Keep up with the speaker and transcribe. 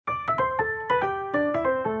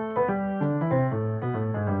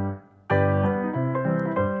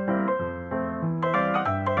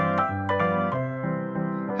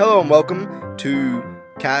Hello and welcome to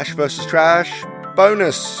Cash vs. Trash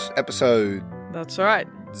bonus episode. That's right.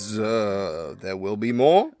 There will be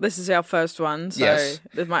more. This is our first one, so Yes.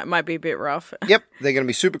 it might be a bit rough. Yep, they're going to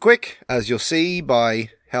be super quick, as you'll see by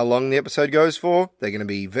how long the episode goes for. They're going to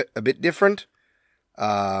be a bit different.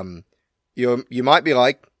 You might be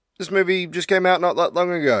like, this movie just came out not that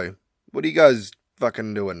long ago. What are you guys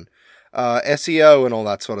fucking doing? SEO and all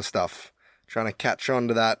that sort of stuff. Trying to catch on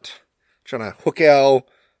to that. Trying to hook our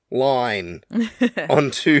line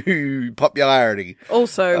onto popularity.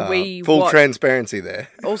 Also, full transparency there.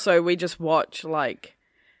 Also, we just watch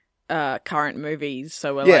current movies,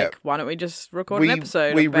 so we're like, why don't we just record an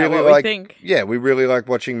episode about what we think? Yeah, we really like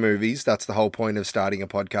watching movies. That's the whole point of starting a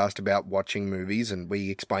podcast about watching movies, and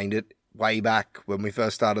we explained it way back when we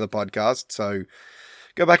first started the podcast. So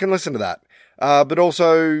go back and listen to that. But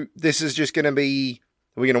also, this is just going to be,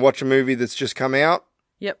 we're going to watch a movie that's just come out.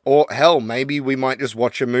 Yep. Or hell, maybe we might just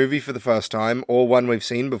watch a movie for the first time or one we've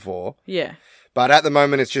seen before. Yeah. But at the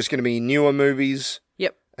moment, it's just going to be newer movies.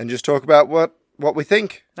 Yep. And just talk about what we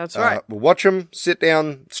think. That's right. We'll watch them, sit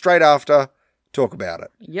down straight after, talk about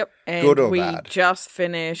it. Yep. And good or we bad. just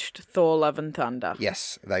finished Thor: Love and Thunder.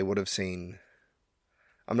 Yes, they would have seen.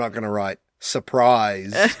 I'm not going to write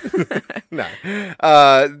surprise. No.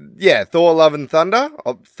 Yeah, Thor: Love and Thunder.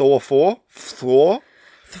 Thor 4. Thor.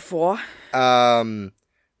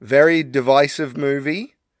 Very divisive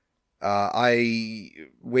movie. I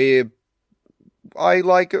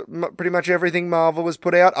like pretty much everything Marvel has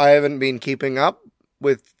put out. I haven't been keeping up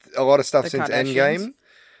with a lot of stuff since Endgame.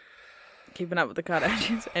 Keeping up with the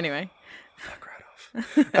Kardashians. Anyway. Fuck right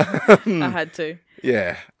off. I had to.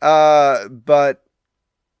 Yeah. But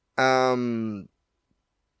I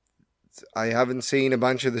haven't seen a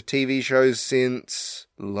bunch of the TV shows since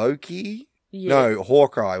Loki. Yeah. No,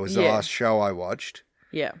 Hawkeye was the last show I watched.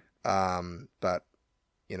 Yeah. But,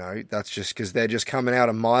 you know, that's just because they're just coming out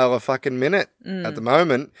a mile a fucking minute at the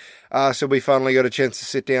moment. So we finally got a chance to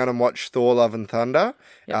sit down and watch Thor: Love and Thunder.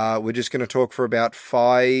 Yep. We're just going to talk for about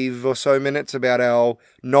 5 or so minutes about our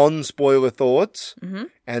non-spoiler thoughts. Mm-hmm.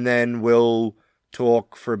 And then we'll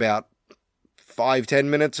talk for about 5-10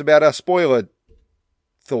 minutes about our spoiler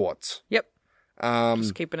thoughts. Yep.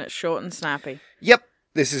 Just keeping it short and snappy. Yep.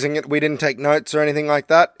 This isn't it. We didn't take notes or anything like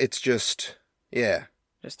that. It's just,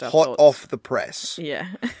 just our hot thoughts. off the press. Yeah.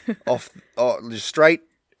 Just straight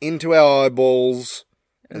into our eyeballs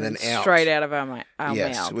and then out. Straight out of our mouths.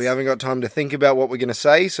 Yes, we haven't got time to think about what we're going to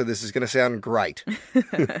say, so this is going to sound great.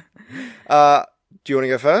 Do you want to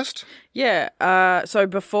go first? Yeah. So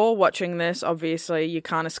before watching this, obviously, you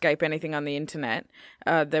can't escape anything on the internet.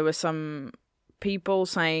 There were some people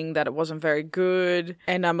saying that it wasn't very good,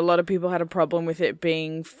 and a lot of people had a problem with it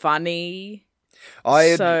being funny. I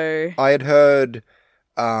had heard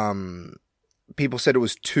people said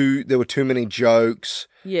there were too many jokes.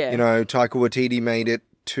 Yeah. You know, Taika Waititi made it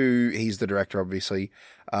he's the director, obviously.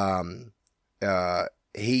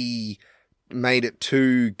 He made it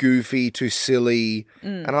too goofy, too silly.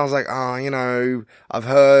 And I was like,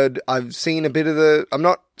 I've seen a bit of I'm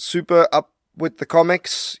not super up with the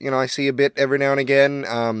comics. You know, I see a bit every now and again.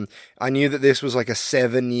 I knew that this was like a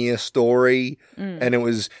 7-year story, and it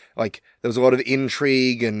was like there was a lot of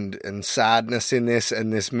intrigue and sadness in this,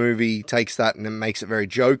 and this movie takes that and it makes it very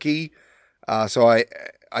jokey. So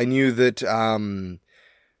I knew that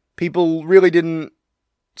people really didn't.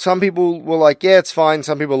 Some people were like, yeah, it's fine.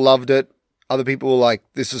 Some people loved it. Other people were like,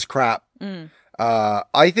 this is crap. I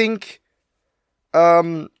think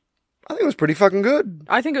it was pretty fucking good.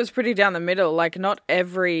 I think it was pretty down the middle. Like, not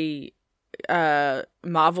every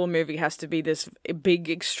Marvel movie has to be this big,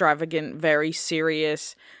 extravagant, very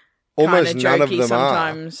serious, almost kind of none of jokey them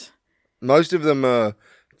sometimes. Are. Most of them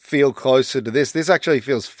feel closer to this. This actually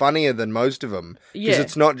feels funnier than most of them. Because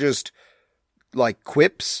it's not just, like,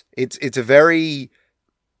 quips. It's a very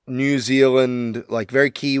New Zealand, like,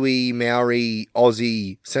 very Kiwi, Maori,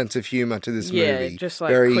 Aussie sense of humour to this movie. Yeah, just, like,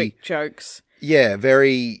 very quick jokes. Yeah,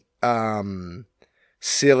 very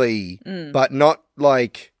silly, but not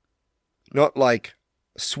like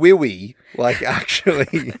swiwy, like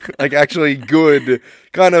actually good,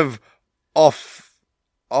 kind of off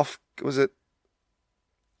was it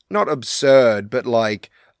not absurd, but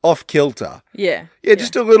like off kilter. Yeah,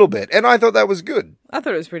 just a little bit, and I thought that was good. I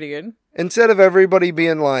thought it was pretty good. Instead of everybody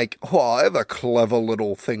being like, oh, I have a clever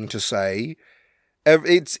little thing to say,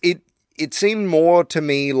 it seemed more to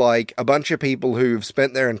me like a bunch of people who've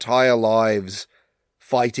spent their entire lives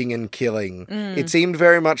fighting and killing. It seemed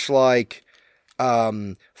very much like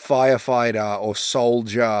firefighter or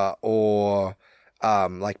soldier or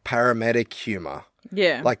like paramedic humor.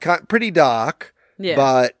 Yeah. Like pretty dark, yeah.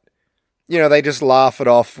 but they just laugh it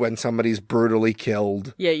off when somebody's brutally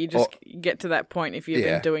killed. Yeah, you just get to that point if you've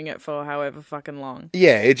been doing it for however fucking long.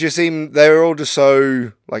 Yeah, it just seemed they were all just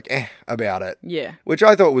so about it. Yeah. Which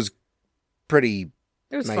I thought was pretty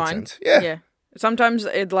It was made fine. sense. Yeah. Yeah. Sometimes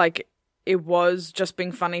it was just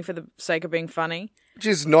being funny for the sake of being funny. Which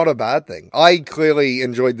is not a bad thing. I clearly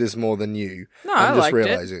enjoyed this more than you. No, I'm I just liked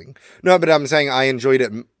realizing. No, but I'm saying I enjoyed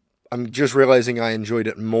it. I'm just realizing I enjoyed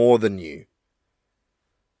it more than you.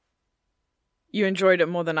 You enjoyed it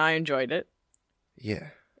more than I enjoyed it.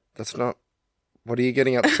 Yeah. That's not... What are you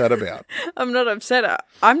getting upset about? I'm not upset.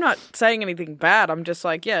 I'm not saying anything bad. I'm just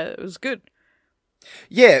like, yeah, it was good.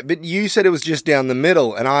 Yeah, but you said it was just down the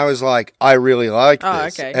middle, and I was like, I really like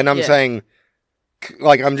this. Okay. And I'm saying,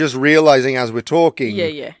 I'm just realizing as we're talking.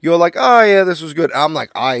 Yeah. You're like, oh, yeah, this was good. I'm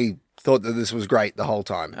like, I thought that this was great the whole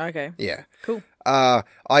time. Okay. Yeah. Cool.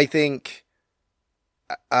 I think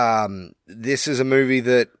this is a movie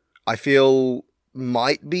that I feel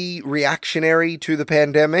might be reactionary to the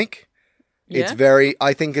pandemic. Yeah.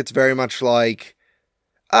 I think it's very much like,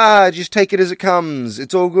 just take it as it comes.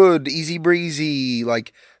 It's all good, easy breezy.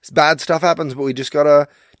 Like, bad stuff happens, but we just gotta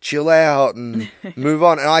chill out and move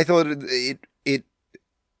on. And I thought it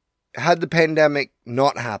had the pandemic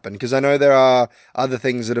not happen, because I know there are other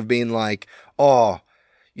things that have been like,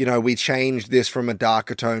 we changed this from a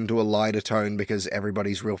darker tone to a lighter tone because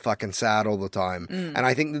everybody's real fucking sad all the time. And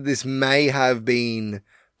I think that this may have been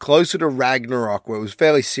closer to Ragnarok, where it was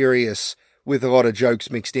fairly serious with a lot of jokes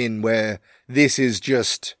mixed in, where this is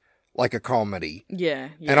just like a comedy. Yeah.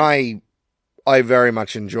 And I very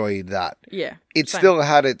much enjoyed that. Yeah. It still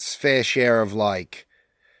had its fair share of like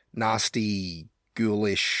nasty,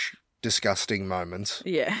 ghoulish, disgusting moments.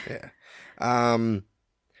 Yeah. Yeah.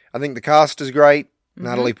 I think the cast is great.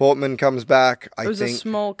 Natalie Portman comes back. It was a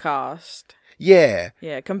small cast. Yeah.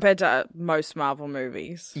 Yeah, compared to most Marvel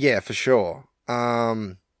movies. Yeah, for sure.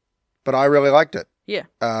 But I really liked it. Yeah.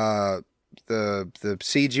 The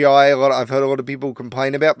CGI, I've heard a lot of people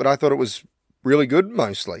complain about, but I thought it was really good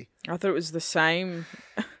mostly. I thought it was the same.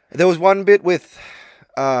 There was one bit with,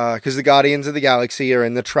 because the Guardians of the Galaxy are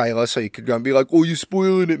in the trailer, so you could go and be like, oh, you're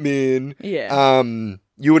spoiling it, man. Yeah.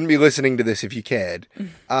 You wouldn't be listening to this if you cared.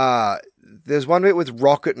 There's one bit with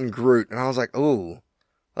Rocket and Groot, and I was like, oh,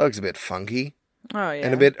 that looks a bit funky. Oh, yeah.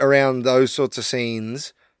 And a bit around those sorts of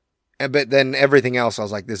scenes. But then everything else, I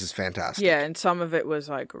was like, this is fantastic. Yeah, and some of it was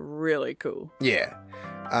like really cool. Yeah.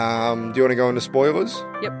 Do you want to go into spoilers?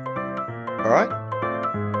 Yep. All right.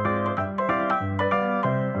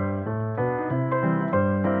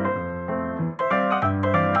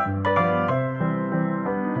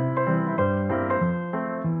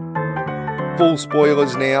 Full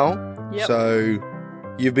spoilers now. Yep. So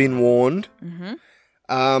you've been warned.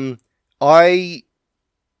 Mm-hmm.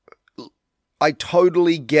 I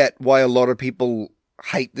totally get why a lot of people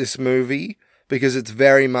hate this movie, because it's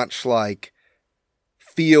very much like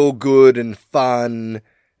feel good and fun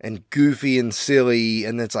and goofy and silly,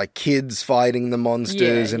 and it's like kids fighting the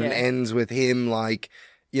monsters, and it ends with him like,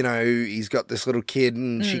 he's got this little kid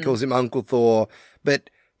and she calls him Uncle Thor.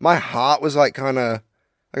 But my heart was like kind of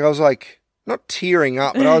like, I was like not tearing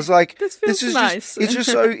up, but I was like, this is nice.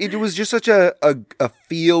 It was just such a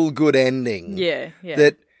feel good ending. Yeah.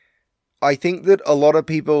 That I think that a lot of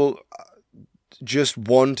people just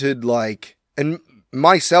wanted, like, and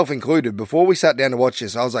myself included, before we sat down to watch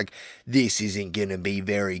this, I was like, this isn't going to be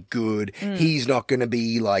very good. He's not going to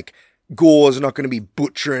be, like, Gore's not going to be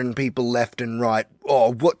butchering people left and right.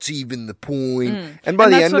 Oh, what's even the point? And by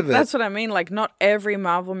the end of it... That's what I mean. Like, not every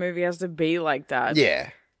Marvel movie has to be like that.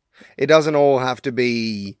 Yeah. It doesn't all have to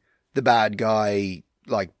be the bad guy,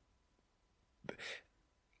 like...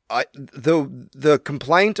 The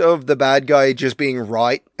complaint of the bad guy just being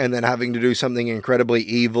right and then having to do something incredibly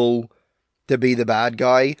evil to be the bad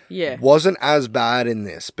guy wasn't as bad in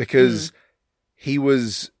this, because he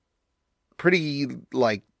was pretty,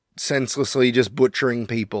 like, senselessly just butchering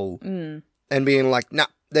people and being like, nah,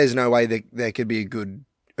 there's no way that there could be a good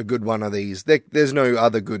one of these. There's no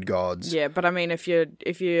other good gods. Yeah, but I mean, if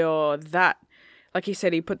you're that, like he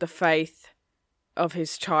said, he put the faith of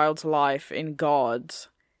his child's life in gods.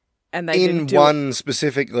 And they in one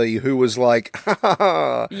specifically who was like,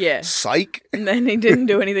 yeah, psych. And then he didn't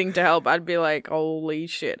do anything to help. I'd be like, holy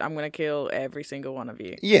shit, I'm going to kill every single one of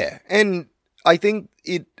you. Yeah. And I think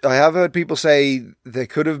I have heard people say there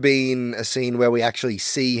could have been a scene where we actually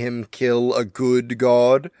see him kill a good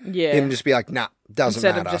god. Yeah. Him just be like, nah, doesn't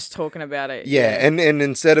matter. Instead of just talking about it. Yeah. And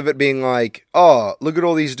instead of it being like, oh, look at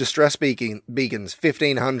all these distress beacons,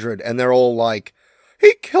 1,500, and they're all like,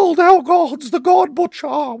 he killed our gods, the god butcher.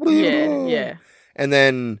 Yeah. And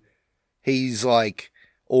then he's like,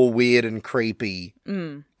 all weird and creepy.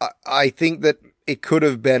 I think that it could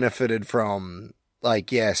have benefited from, like,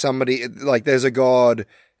 yeah, somebody, like, there's a god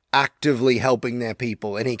actively helping their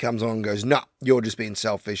people, and he comes on and goes, "No, you're just being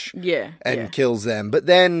selfish," and kills them. But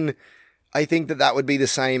then I think that would be the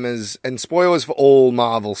same as, and spoilers for all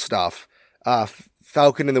Marvel stuff,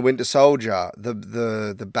 Falcon and the Winter Soldier,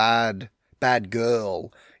 the bad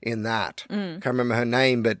girl in that. Can't remember her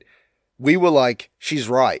name, but we were like, she's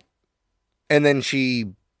right. And then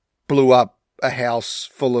she blew up a house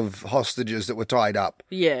full of hostages that were tied up.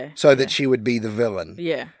 So that she would be the villain.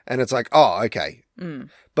 And it's like, oh, okay.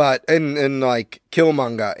 But in like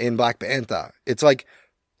Killmonger in Black Panther, it's like,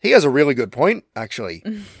 he has a really good point, actually.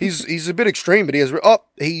 He's a bit extreme, but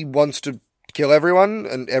he wants to kill everyone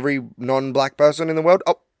and every non-black person in the world.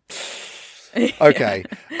 Oh, okay.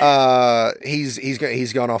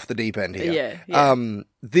 He's gone off the deep end here.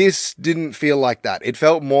 This didn't feel like that. It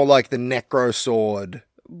felt more like the Necro Sword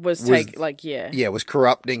was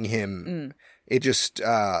corrupting him. It just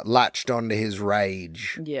latched onto his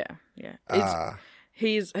rage.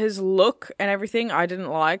 His look and everything I didn't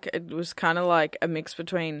like. It was kind of like a mix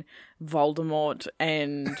between Voldemort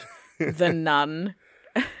and the Nun.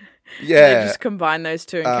 They just combined those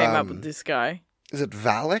two and came up with this guy. Is it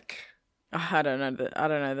Valak? I don't know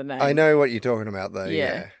the name. I know what you're talking about, though.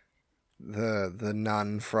 Yeah. The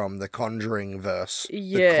nun from the Conjuring verse. The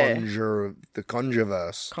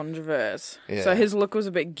Conjureverse. Conjureverse. Yeah. So his look was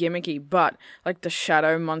a bit gimmicky, but like the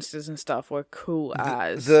shadow monsters and stuff were cool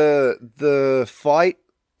as. The fight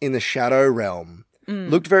in the Shadow Realm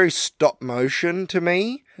looked very stop motion to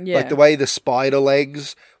me. Like the way the spider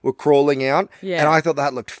legs were crawling out. And I thought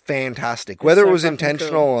that looked fantastic. Whether it was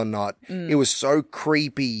intentional or not, it was so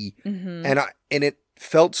creepy. And it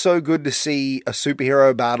felt so good to see a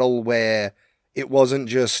superhero battle where it wasn't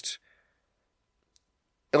just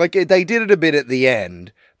like they did it a bit at the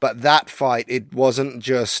end, but that fight, it wasn't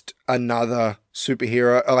just another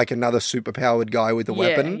superhero, like another superpowered guy with a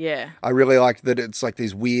weapon. I really liked that it's like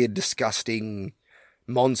these weird, disgusting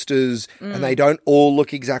monsters, and they don't all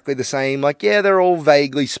look exactly the same. Like, yeah, they're all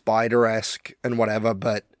vaguely spider-esque and whatever,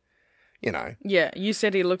 but you know. Yeah, you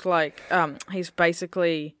said he looked like he's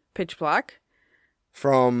basically pitch black.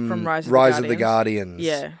 From Rise of the Guardians.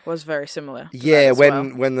 Yeah, was very similar. Yeah,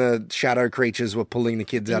 when the shadow creatures were pulling the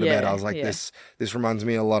kids out of bed, I was like, this reminds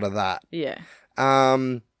me a lot of that. Yeah.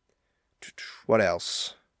 What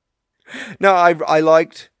else? No,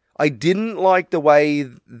 I didn't like the way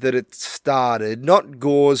that it started. Not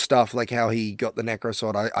Gore's stuff, like how he got the Necro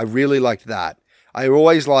Sword. I really liked that. I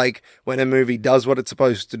always like when a movie does what it's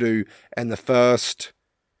supposed to do, and the first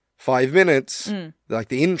 5 minutes, like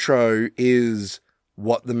the intro, is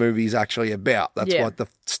what the movie's actually about. That's what the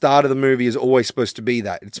start of the movie is always supposed to be.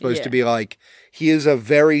 That it's supposed to be like, here's a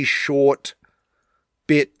very short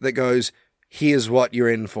bit that goes, here's what you're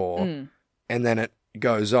in for, and then it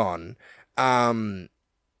goes on.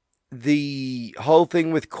 The whole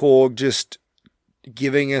thing with Korg just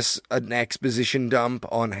giving us an exposition dump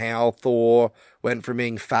on how Thor went from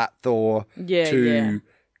being fat Thor to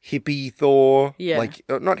hippie Thor. Like,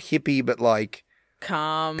 not hippie, but like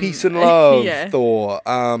calm, peace and love Thor.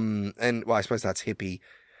 And well, I suppose that's hippie.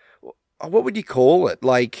 What would you call it?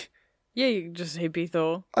 Like, just hippie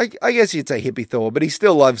Thor. I guess you'd say hippie Thor, but he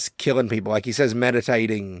still loves killing people. Like, he says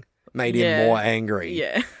meditating made him more angry.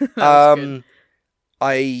 Yeah. Good.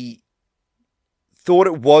 I thought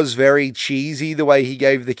it was very cheesy the way he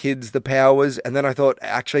gave the kids the powers, and then I thought,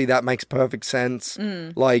 actually, that makes perfect sense.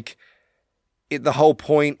 Like, the whole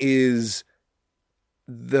point is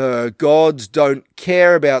the gods don't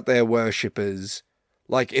care about their worshippers.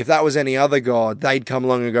 Like, if that was any other god, they'd come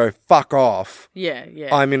along and go, fuck off. Yeah.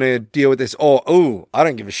 I'm going to deal with this. Or, I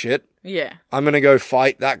don't give a shit. Yeah. I'm going to go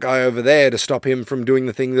fight that guy over there to stop him from doing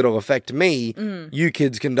the thing that'll affect me. You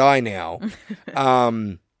kids can die now.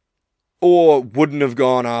 Or wouldn't have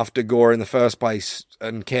gone after Gore in the first place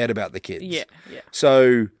and cared about the kids. Yeah.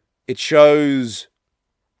 So it shows,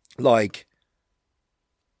 like,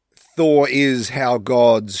 Thor is how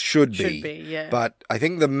gods should be. Yeah. But I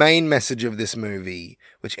think the main message of this movie,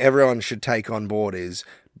 which everyone should take on board, is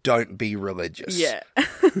don't be religious. Yeah.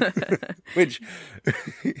 Which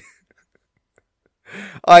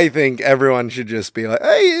I think everyone should just be like,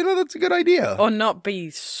 hey, that's a good idea. Or not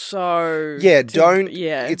be so... Yeah, don't...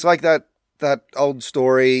 Yeah. It's like that old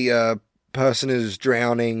story, person is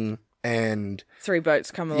drowning and... 3 boats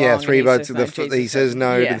come along. Yeah, 3 boats. He says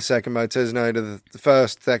no to the second boat, says no to the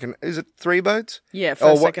first, second... Is it 3 boats? Yeah,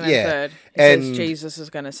 first, second, and third. He says Jesus is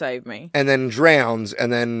going to save me. And then drowns,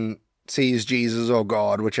 and then sees Jesus or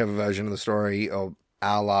God, whichever version of the story, or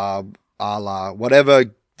Allah, whatever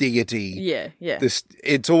deity. Yeah, yeah.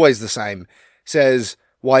 It's always the same. Says,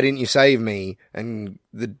 "Why didn't you save me?" And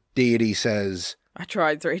the deity says, I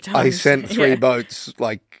tried 3 times. "I sent 3 boats.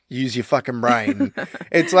 Like, use your fucking brain."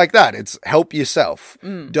 It's like that. It's help yourself.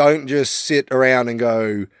 Don't just sit around and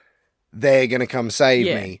go, "They're gonna come save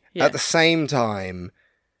me." Yeah. At the same time,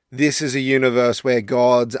 this is a universe where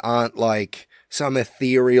gods aren't like some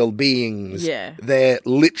ethereal beings. Yeah. They're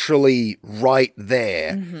literally right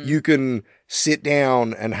there. You can sit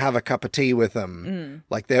down and have a cup of tea with them.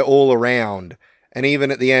 Like, they're all around. And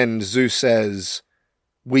even at the end, Zeus says,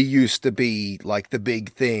 "We used to be like the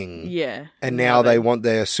big thing." Yeah. And now they want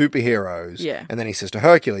their superheroes. Yeah. And then he says to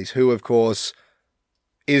Hercules, who of course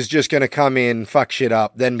is just going to come in, fuck shit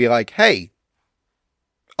up, then be like, "Hey,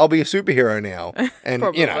 I'll be a superhero now." And,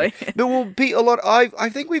 you know, there will be a lot. I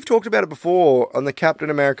think we've talked about it before on the Captain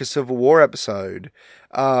America Civil War episode,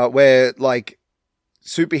 where, like,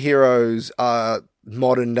 superheroes are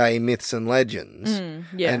modern day myths and legends.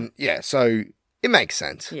 Yeah. And, yeah, so it makes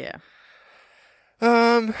sense. Yeah.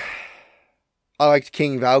 I liked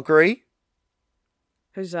King Valkyrie.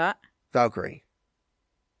 Who's that? Valkyrie.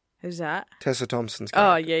 Who's that? Tessa Thompson's Oh,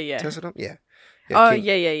 character. yeah. Tessa Thompson? Yeah. Yeah, King-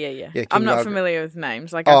 yeah. King I'm not Valkyrie. familiar with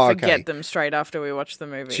names. Like, Oh, I forget okay. them straight after we watch the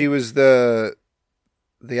movie. She was the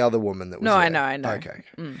other woman that was No, there. I know. Okay.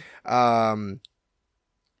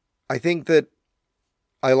 I think that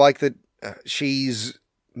I like that she's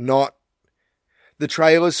not. The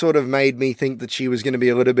trailer sort of made me think that she was going to be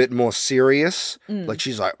a little bit more serious. Like,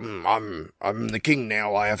 she's like, I'm the king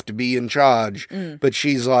now. I have to be in charge. But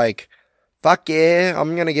she's like, fuck yeah,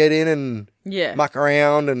 I'm going to get in and muck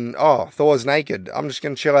around. And, oh, Thor's naked. I'm just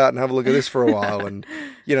going to chill out and have a look at this for a while. And,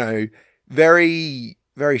 you know, very,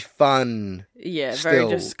 very fun. Yeah, still. very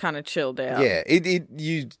just kind of chilled out. Yeah,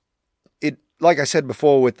 it like I said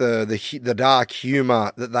before, with the dark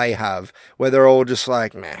humor that they have, where they're all just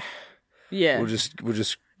like, meh. Yeah. We're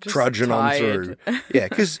just trudging tired. on through. Yeah,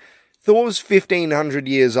 because Thor's 1,500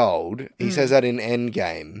 years old. He says that in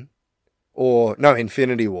Endgame. Or, no,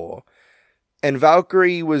 Infinity War. And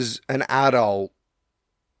Valkyrie was an adult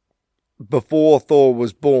before Thor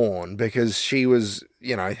was born, because she was,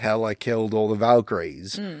 you know, Hela killed all the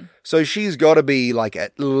Valkyries. So she's got to be like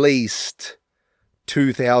at least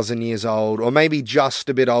 2,000 years old, or maybe just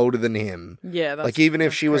a bit older than him. Yeah, that's like, even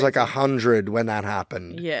if she was like crazy. 100 when that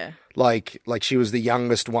happened. Yeah. Like she was the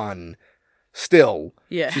youngest one. Still.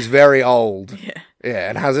 Yeah. She's very old. Yeah. Yeah,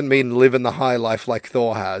 and hasn't been living the high life like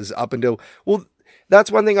Thor has up until... Well,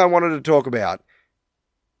 that's one thing I wanted to talk about.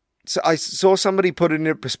 So I saw somebody put it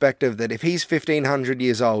into perspective that if he's 1,500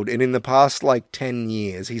 years old, and in the past, like, 10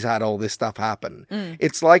 years, he's had all this stuff happen,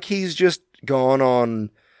 it's like he's just gone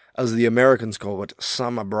on, as the Americans call it,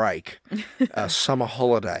 summer break, summer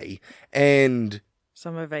holiday, and...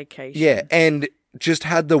 Summer vacation. Yeah, and just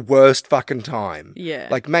had the worst fucking time. Yeah.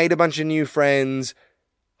 Like, made a bunch of new friends.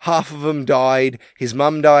 Half of them died. His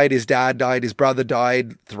mum died. His dad died. His brother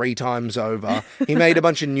died 3 times over. He made a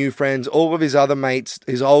bunch of new friends. All of his other mates,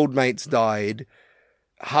 his old mates died.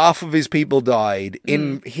 Half of his people died.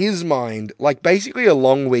 In his mind, like, basically a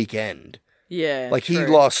long weekend. Yeah. Like, he true.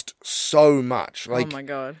 lost so much. Like, oh my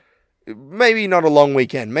God. maybe not a long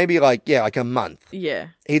weekend. Maybe, like, yeah, like a month. Yeah.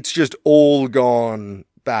 It's just all gone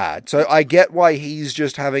bad. So I get why he's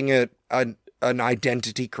just having an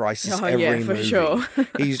identity crisis every yeah, for movie. sure.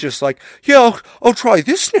 He's just like, yeah, I'll try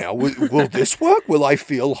this now. Will this work? Will I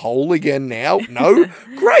feel whole again now? No?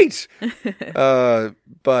 Great.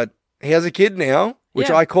 But he has a kid now, which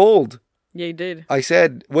Yeah. I called. Yeah, you did. I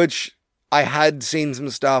said, which I had seen some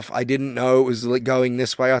stuff. I didn't know it was like going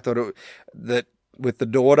this way. I thought that with the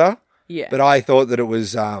daughter. Yeah. But I thought that it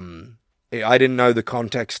was, I didn't know the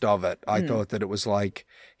context of it. I thought that it was like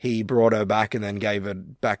he brought her back and then gave her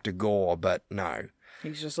back to Gore, but no.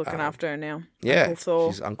 He's just looking after her now. Yeah.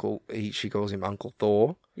 Uncle Thor. She calls him Uncle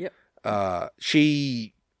Thor. Yep.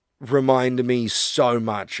 She reminded me so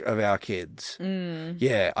much of our kids.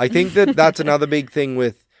 Yeah. I think that's another big thing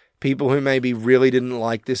with people who maybe really didn't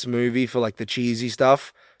like this movie for like the cheesy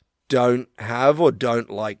stuff. Don't have or don't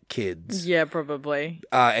like kids. Yeah, probably.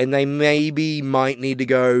 And they might need to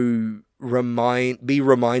go be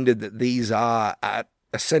reminded that these are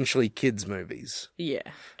essentially kids' movies. Yeah,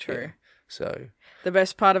 true. Yeah. So the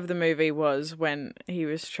best part of the movie was when he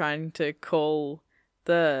was trying to call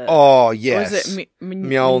the... Oh, yes. Was it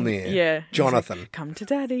Mjolnir. Yeah. Jonathan. Like, come to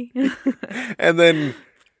daddy. And then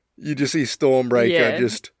you just see Stormbreaker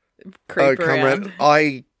just creep come around.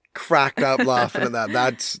 I cracked up laughing at that.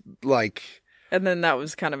 That's like... And then that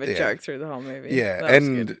was kind of a joke through the whole movie. Yeah, That was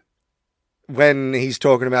and good. when he's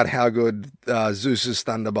talking about how good Zeus's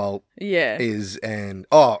Thunderbolt Yeah. is, and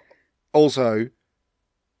also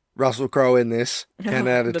Russell Crowe in this. 10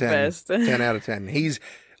 out of The 10. best. 10 out of 10.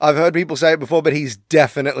 I've heard people say it before, but he's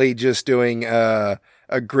definitely just doing a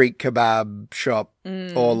Greek kebab shop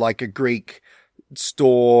or like a Greek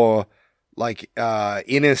store, like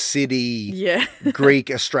inner city Yeah. Greek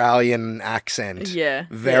Australian accent. Yeah.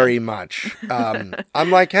 Very much. I'm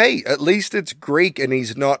like, hey, at least it's Greek and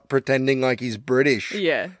he's not pretending like he's British.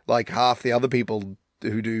 Yeah. Like half the other people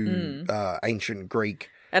who do ancient Greek.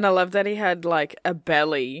 And I love that he had like a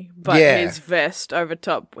belly, but Yeah. his vest over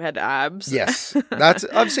top had abs. Yes.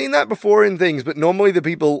 I've seen that before in things, but normally the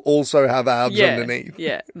people also have abs Yeah. underneath.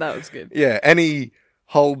 Yeah, that was good. Yeah, and he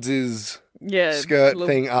holds his Yeah. skirt little-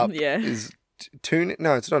 thing up. Yeah. His tunic?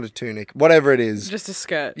 No, it's not a tunic. Whatever it is. Just a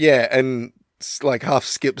skirt. Yeah, and like half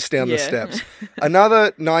skips down the Yeah. steps.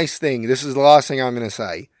 Another nice thing, this is the last thing I'm going to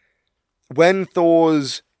say. When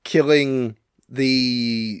Thor's killing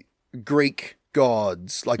the Greek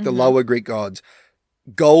gods, like the lower Greek gods,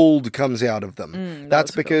 gold comes out of them.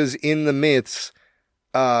 That's was cool. because in the myths,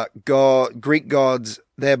 Greek gods,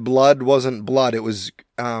 their blood wasn't blood, it was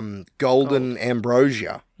golden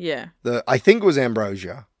ambrosia. Yeah. I think it was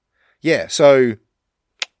ambrosia. Yeah, so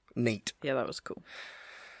neat. Yeah, that was cool.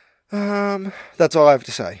 That's all I have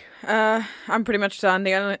to say. I'm pretty much done.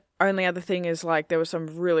 The only other thing is like there were some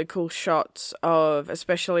really cool shots of,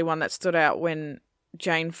 especially one that stood out when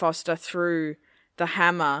Jane Foster threw the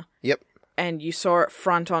hammer. Yep. And you saw it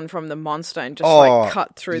front on from the monster and just Oh, like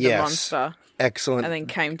cut through the yes. monster Excellent. and then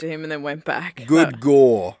came to him and then went back. Good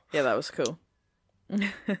gore. Yeah, that was cool.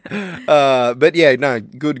 But yeah, no,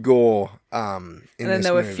 good gore. In And then this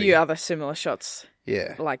there were movie. a few other similar shots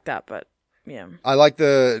Yeah, like that, but yeah. I like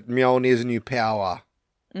the Mjolnir's new power.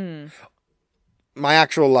 My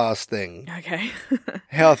actual last thing: Okay.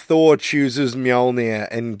 how Thor chooses Mjolnir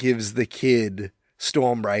and gives the kid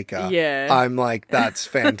Stormbreaker. Yeah. I'm like, that's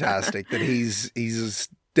fantastic. That he's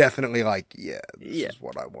definitely like, yeah, this Yeah. is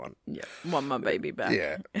what I want. Yeah. Want my baby back.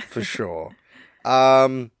 Yeah, for sure.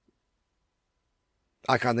 I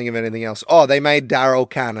can't think of anything else. Oh, they made Daryl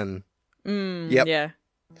canon. Yep. Yeah.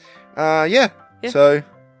 Yeah. So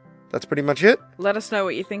that's pretty much it. Let us know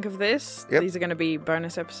what you think of this. Yep. These are going to be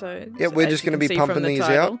bonus episodes. Yeah, we're as just you going to can be see from pumping the these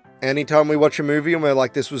title. out. Anytime we watch a movie and we're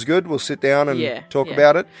like, this was good, we'll sit down and talk yeah.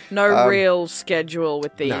 about it. No real schedule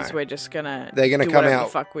with these. no. We're just gonna. They're gonna do come whatever out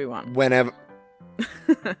the fuck we want. Whenever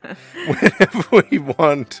we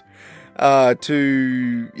want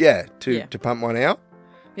to pump one out.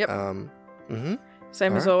 Yep.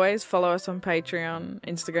 Same as always. Follow us on Patreon,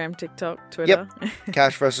 Instagram, TikTok, Twitter.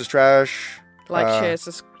 Cash versus trash. Like, share,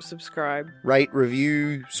 subscribe. Rate,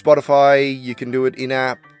 review, Spotify. You can do it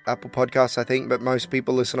in-app, Apple Podcasts, I think, but most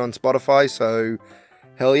people listen on Spotify, so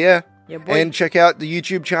hell yeah. Yeah, boy. And check out the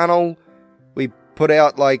YouTube channel. We put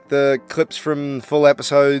out like the clips from full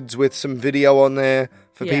episodes with some video on there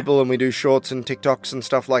for people, and we do shorts and TikToks and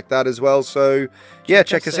stuff like that as well. So yeah,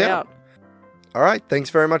 check us out. All right, thanks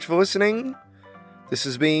very much for listening. This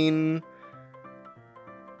has been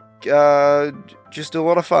just a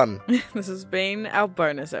lot of fun. This has been our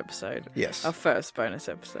bonus episode. Yes. Our first bonus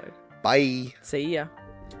episode. Bye. See ya.